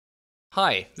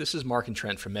Hi, this is Mark and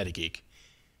Trent from MetaGeek.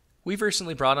 We've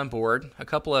recently brought on board a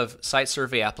couple of site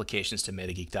survey applications to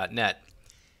MetaGeek.net.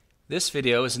 This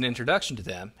video is an introduction to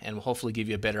them and will hopefully give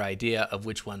you a better idea of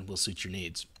which one will suit your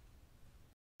needs.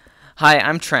 Hi,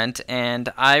 I'm Trent,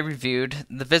 and I reviewed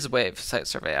the VisWave site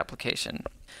survey application.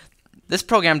 This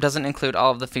program doesn't include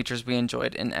all of the features we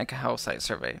enjoyed in Ekahau Site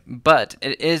Survey, but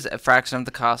it is a fraction of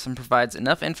the cost and provides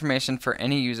enough information for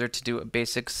any user to do a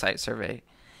basic site survey.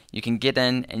 You can get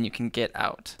in and you can get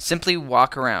out. Simply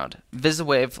walk around.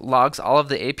 VisWave logs all of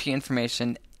the AP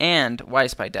information and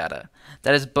Wi-Fi data.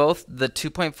 That is both the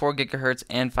 2.4 GHz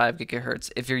and 5 GHz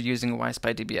if you're using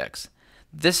Wi-Fi DBX.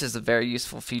 This is a very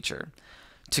useful feature.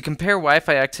 To compare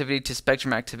Wi-Fi activity to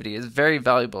spectrum activity is very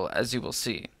valuable, as you will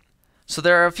see. So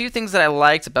there are a few things that I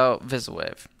liked about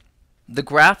VisWave. The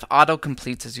graph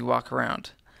auto-completes as you walk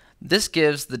around. This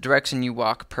gives the direction you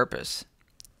walk purpose.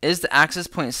 Is the access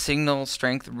point signal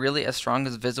strength really as strong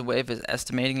as VisWave is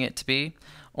estimating it to be?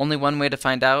 Only one way to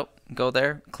find out. Go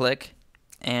there, click,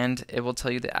 and it will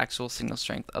tell you the actual signal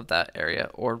strength of that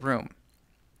area or room.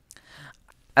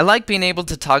 I like being able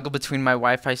to toggle between my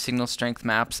Wi-Fi signal strength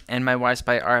maps and my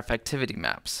Wi-Fi RF activity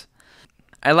maps.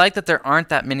 I like that there aren't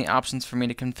that many options for me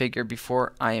to configure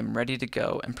before I am ready to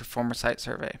go and perform a site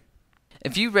survey.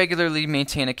 If you regularly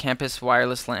maintain a campus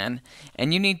wireless LAN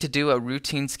and you need to do a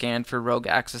routine scan for rogue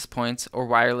access points or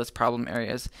wireless problem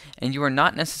areas, and you are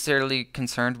not necessarily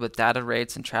concerned with data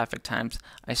rates and traffic times,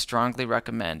 I strongly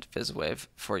recommend VisWave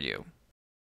for you.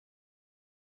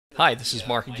 Hi, this is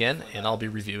Mark again, and I'll be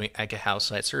reviewing Ekahau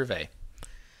Site Survey.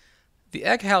 The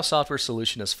Ekahau software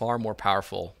solution is far more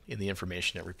powerful in the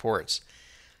information it reports.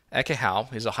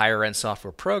 Ekahau is a higher-end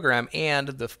software program, and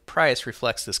the price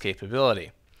reflects this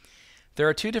capability. There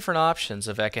are two different options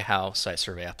of Ekahau Site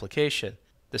Survey application,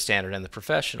 the standard and the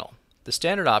professional. The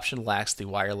standard option lacks the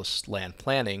wireless LAN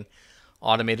planning,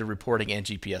 automated reporting, and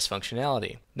GPS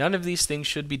functionality. None of these things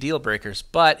should be deal breakers,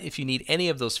 but if you need any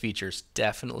of those features,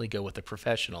 definitely go with the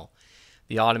professional.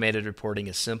 The automated reporting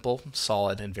is simple,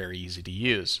 solid, and very easy to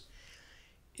use.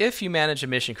 If you manage a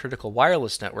mission-critical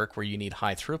wireless network where you need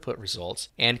high throughput results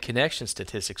and connection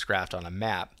statistics graphed on a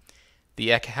map, the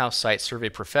Ekahau Site Survey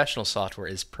Professional software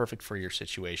is perfect for your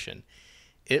situation.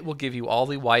 It will give you all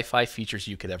the Wi-Fi features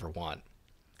you could ever want.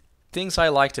 Things I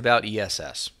liked about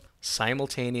ESS: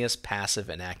 simultaneous passive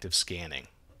and active scanning.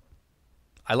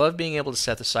 I love being able to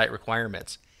set the site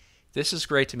requirements. This is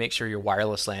great to make sure your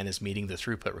wireless LAN is meeting the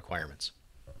throughput requirements.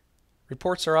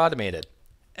 Reports are automated.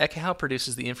 Ekahau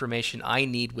produces the information I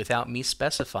need without me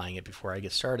specifying it before I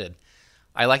get started.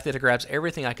 I like that it grabs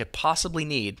everything I could possibly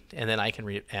need, and then I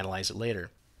can analyze it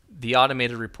later. The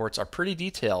automated reports are pretty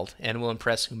detailed and will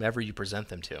impress whomever you present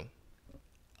them to.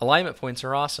 Alignment points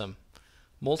are awesome.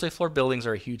 Multi-floor buildings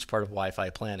are a huge part of Wi-Fi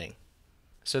planning.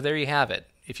 So there you have it.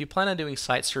 If you plan on doing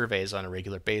site surveys on a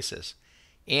regular basis,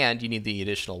 and you need the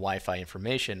additional Wi-Fi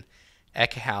information,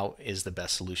 Ekahau is the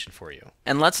best solution for you.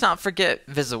 And let's not forget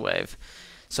VisWave.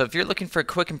 So if you're looking for a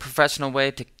quick and professional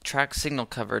way to track signal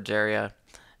coverage area,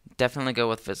 definitely go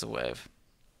with VisWave.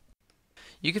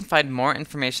 You can find more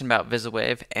information about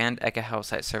VisWave and Ekahau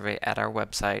Site Survey at our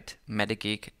website,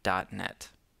 MetaGeek.net.